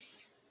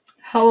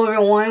Hello,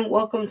 everyone.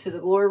 Welcome to the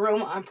Glory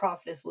Room. I'm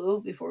Prophetess Lou.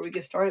 Before we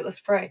get started,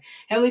 let's pray.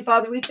 Heavenly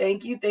Father, we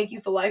thank you. Thank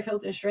you for life,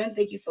 health, and strength.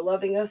 Thank you for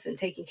loving us and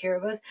taking care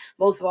of us.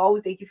 Most of all,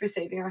 we thank you for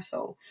saving our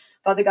soul.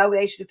 Father God, we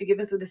ask you to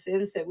forgive us of the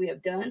sins that we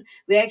have done.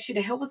 We ask you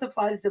to help us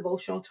apply this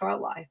devotional to our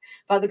life.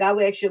 Father God,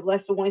 we ask you to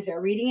bless the ones that are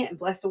reading it and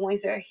bless the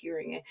ones that are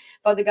hearing it.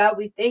 Father God,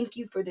 we thank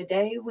you for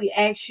today. We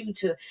ask you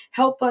to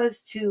help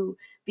us to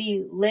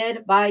be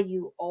led by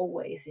you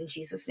always. In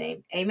Jesus'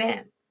 name,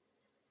 amen.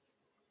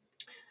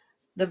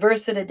 The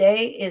verse of the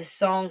day is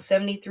Psalm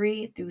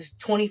 73 through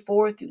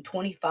 24 through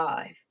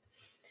 25.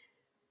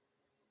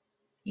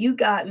 You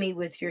got me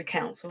with your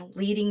counsel,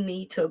 leading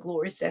me to a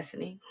glorious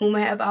destiny. Whom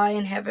have I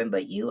in heaven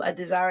but you? I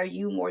desire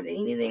you more than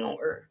anything on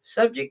earth.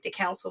 Subject to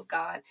counsel of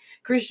God.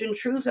 Christian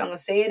truths, I'm going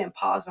to say it and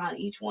pause behind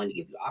each one to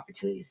give you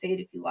opportunity to say it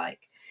if you like.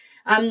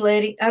 I'm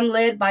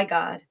led by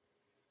God.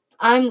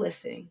 I'm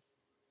listening.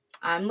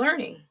 I'm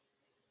learning.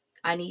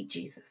 I need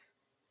Jesus.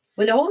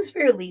 When the Holy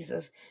Spirit leads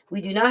us,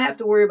 we do not have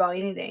to worry about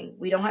anything.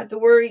 We don't have to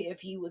worry if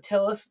He will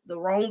tell us the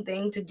wrong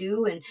thing to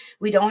do, and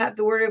we don't have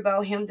to worry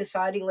about Him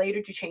deciding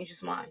later to change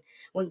His mind.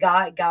 When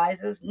God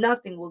guides us,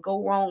 nothing will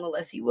go wrong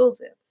unless He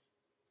wills it.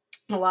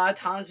 A lot of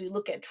times we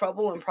look at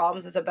trouble and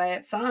problems as a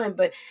bad sign,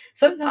 but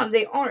sometimes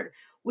they aren't.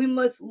 We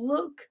must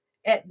look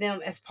at them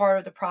as part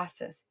of the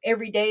process.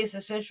 Every day is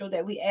essential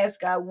that we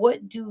ask God,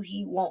 what do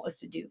He want us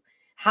to do?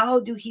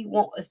 How do He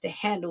want us to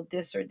handle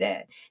this or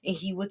that? And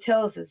He will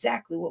tell us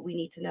exactly what we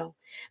need to know.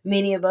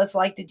 Many of us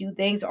like to do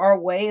things our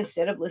way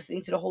instead of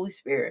listening to the Holy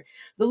Spirit.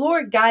 The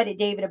Lord guided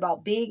David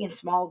about big and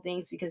small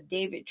things because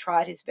David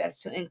tried his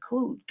best to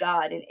include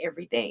God in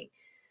everything.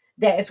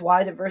 That is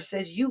why the verse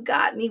says, you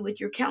got me with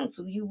your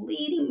counsel, you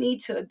leading me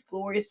to a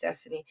glorious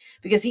destiny,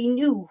 because he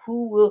knew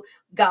who will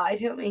guide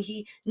him and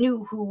he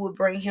knew who would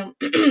bring him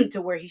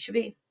to where he should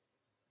be.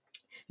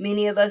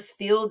 Many of us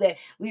feel that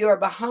we are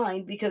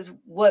behind because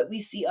what we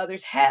see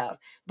others have,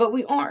 but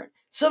we aren't.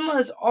 Some of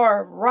us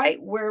are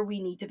right where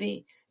we need to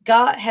be.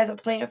 God has a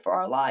plan for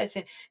our lives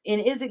and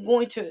he isn't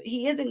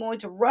going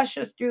to rush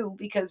us through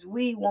because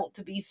we want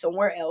to be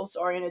somewhere else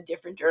or in a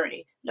different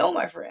journey. No,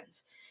 my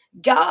friends.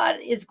 God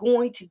is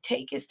going to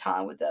take his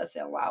time with us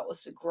and allow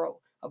us to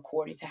grow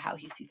according to how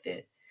he sees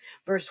fit.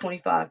 Verse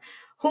 25,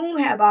 whom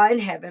have I in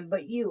heaven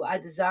but you? I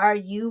desire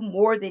you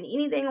more than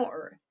anything on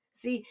earth.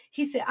 See,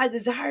 he said, I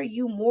desire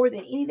you more than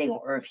anything on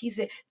earth. He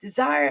said,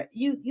 desire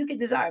you, you can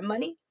desire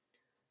money,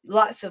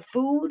 lots of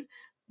food,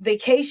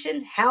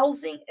 vacation,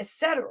 housing,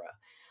 etc.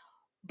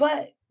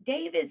 But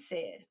David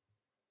said,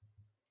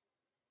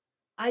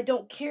 I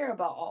don't care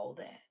about all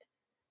that.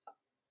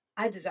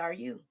 I desire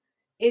you.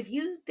 If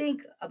you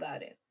think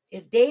about it,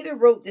 if David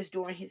wrote this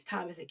during his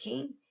time as a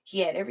king, he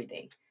had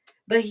everything.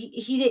 But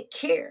he didn't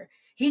care.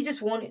 He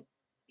just wanted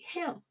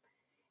him.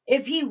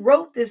 If he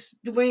wrote this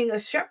during a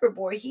shepherd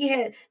boy, he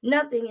had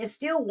nothing and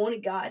still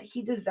wanted God.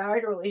 He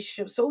desired a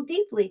relationship so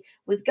deeply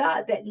with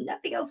God that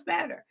nothing else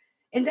mattered.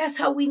 And that's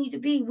how we need to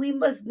be. We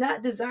must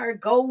not desire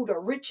gold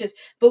or riches,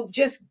 but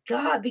just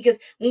God. Because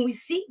when we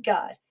seek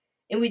God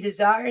and we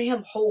desire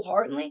him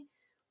wholeheartedly,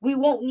 we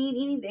won't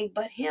need anything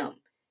but him.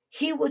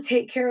 He will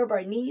take care of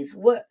our needs.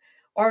 What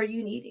are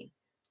you needing?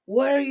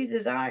 What are you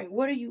desiring?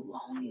 What are you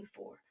longing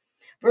for?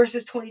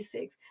 Verses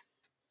 26.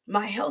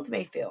 My health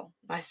may fail,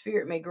 my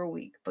spirit may grow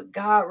weak, but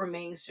God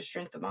remains the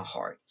strength of my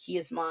heart. He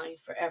is mine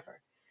forever.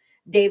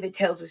 David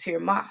tells us here,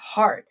 my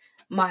heart,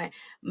 my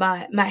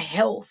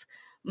health,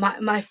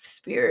 my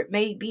spirit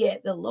may be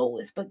at the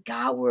lowest, but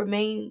God will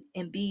remain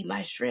and be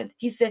my strength.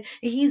 He said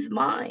he's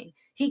mine.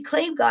 He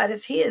claimed God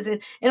as his.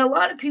 And a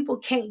lot of people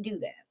can't do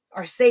that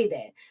or say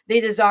that.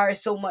 They desire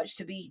so much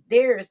to be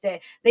theirs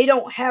that they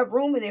don't have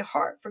room in their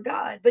heart for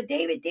God. But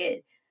David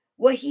did.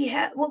 What we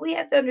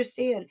have to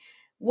understand,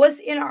 what's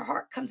in our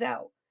heart comes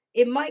out.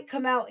 It might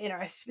come out in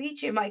our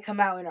speech, it might come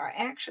out in our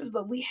actions,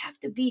 but we have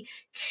to be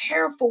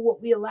careful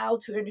what we allow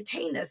to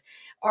entertain us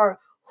or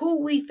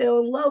who we fell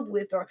in love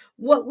with or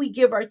what we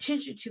give our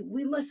attention to.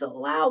 We must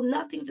allow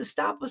nothing to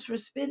stop us from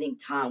spending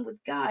time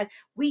with God.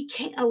 We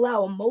can't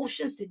allow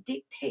emotions to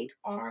dictate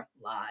our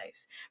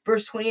lives.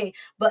 Verse 28,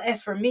 but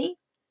as for me,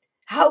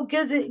 how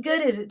good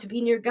is it to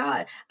be near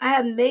God? I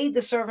have made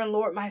the servant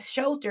Lord my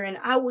shelter, and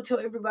I will tell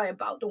everybody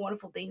about the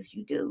wonderful things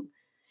you do.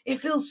 It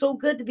feels so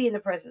good to be in the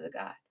presence of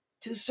God,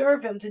 to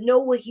serve him, to know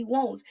what he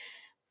wants.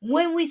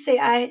 When we say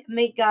I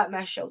make God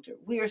my shelter,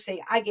 we are saying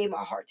I gave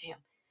my heart to him.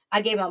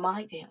 I gave my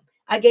mind to him.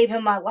 I gave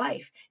him my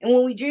life. And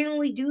when we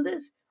genuinely do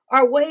this,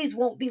 our ways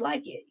won't be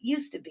like it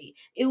used to be.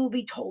 It will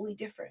be totally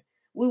different.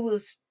 We will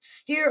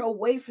steer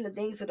away from the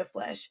things of the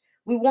flesh.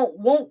 We wouldn't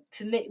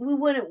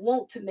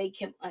want to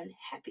make him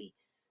unhappy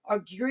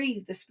or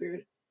grieve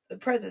the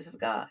presence of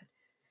God.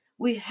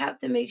 We have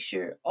to make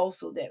sure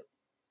also that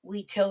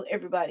we tell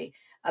everybody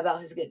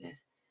about his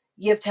goodness.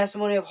 Give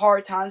testimony of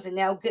hard times and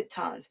now good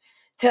times.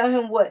 Tell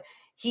him what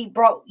he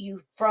brought you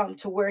from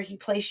to where he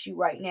placed you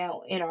right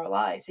now in our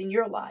lives, in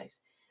your lives.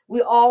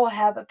 We all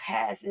have a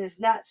past and it's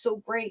not so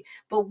great,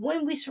 but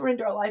when we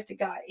surrender our life to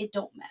God, it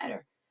don't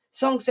matter.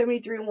 Psalm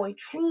 73:1,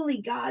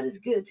 truly God is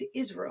good to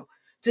Israel,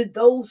 to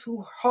those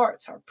whose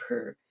hearts are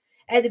pure.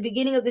 At the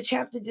beginning of the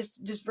chapter,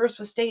 this verse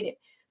was stated.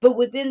 But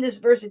within this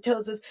verse, it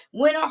tells us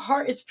when our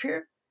heart is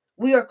pure,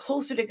 we are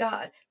closer to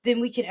God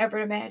than we can ever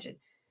imagine.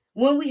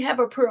 When we have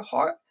a pure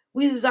heart,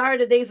 we desire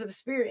the things of the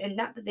Spirit and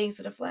not the things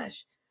of the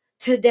flesh.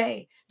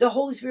 Today, the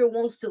Holy Spirit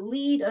wants to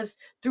lead us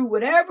through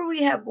whatever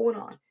we have going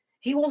on.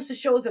 He wants to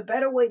show us a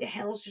better way to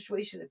handle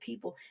situations and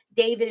people.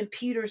 David and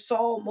Peter,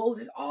 Saul,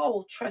 Moses,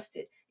 all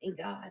trusted in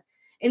God.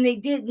 And they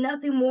did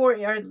nothing more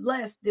or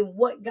less than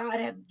what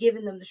God had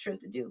given them the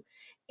strength to do.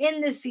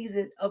 In this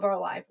season of our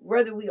life,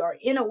 whether we are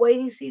in a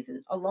waiting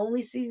season, a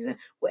lonely season,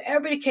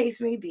 whatever the case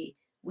may be,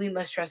 we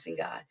must trust in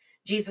God.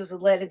 Jesus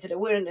was led into the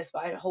wilderness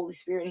by the Holy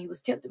Spirit, and he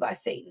was tempted by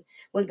Satan.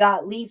 When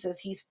God leads us,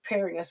 he's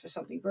preparing us for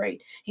something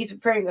great. He's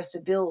preparing us to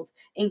build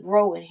and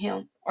grow in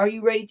him. Are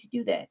you ready to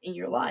do that in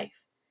your life?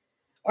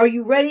 Are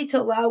you ready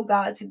to allow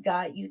God to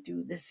guide you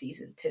through this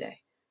season today?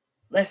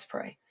 Let's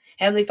pray.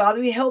 Heavenly Father,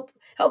 we help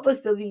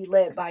us to be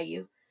led by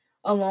you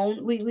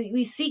alone.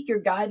 We seek your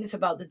guidance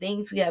about the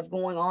things we have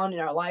going on in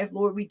our life.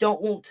 Lord, we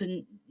don't want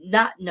to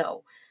not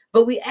know,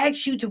 but we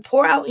ask you to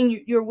pour out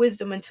in your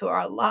wisdom into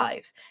our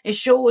lives and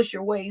show us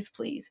your ways,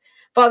 please.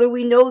 Father,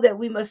 we know that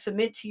we must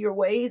submit to your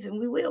ways, and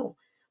we will.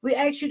 We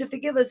ask you to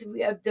forgive us if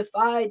we have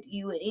defied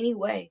you in any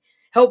way.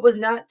 Help us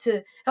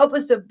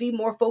to be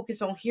more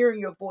focused on hearing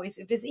your voice.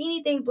 If there's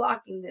anything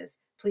blocking this,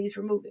 please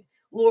remove it.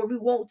 Lord, we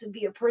want to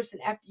be a person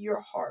after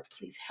your heart.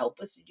 Please help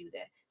us to do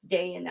that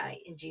day and night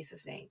in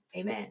Jesus' name.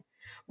 Amen.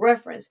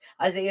 Reference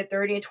Isaiah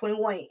 30 and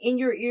 21. In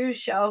your ears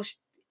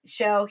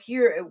shall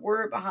hear a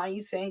word behind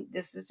you saying,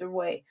 this is the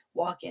way,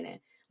 walk in it.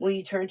 When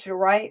you turn to the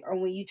right or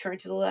when you turn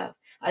to the left.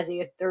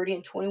 Isaiah 30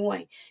 and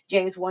 21.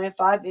 James 1 and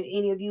 5. If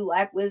any of you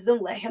lack wisdom,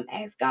 let him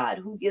ask God,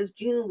 who gives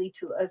generally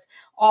to us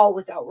all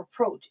without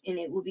reproach, and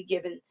it will be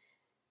given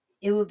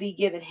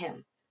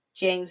him.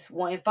 James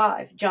 1 and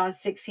 5. John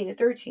 16 and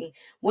 13.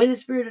 When the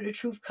Spirit of the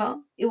truth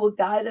come, it will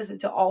guide us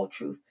into all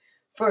truth.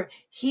 For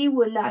he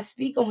will not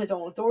speak on his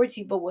own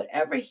authority, but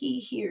whatever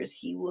he hears,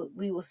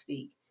 we will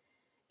speak,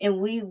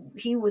 and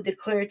he will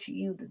declare to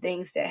you the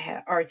things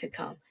that are to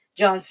come.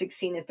 John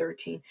 16 and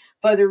 13.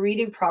 Further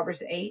reading,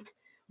 Proverbs 8,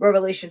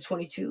 Revelation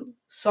 22,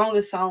 Song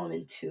of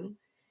Solomon 2,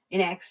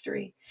 and Acts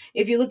 3.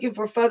 If you're looking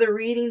for further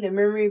reading, the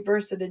memory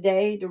verse of the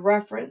day, the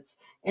reference,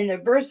 and the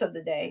verse of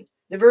the day,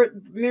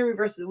 memory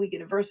verse of the week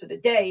and the verse of the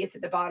day is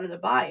at the bottom of the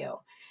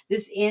bio.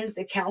 This ends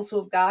the Counsel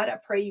of God. I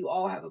pray you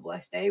all have a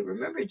blessed day.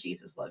 Remember,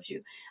 Jesus loves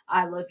you.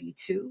 I love you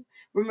too.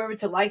 Remember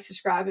to like,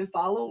 subscribe, and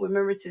follow.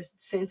 Remember to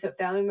send to a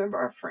family member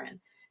or friend.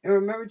 And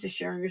remember to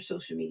share on your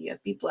social media.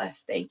 Be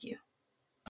blessed. Thank you.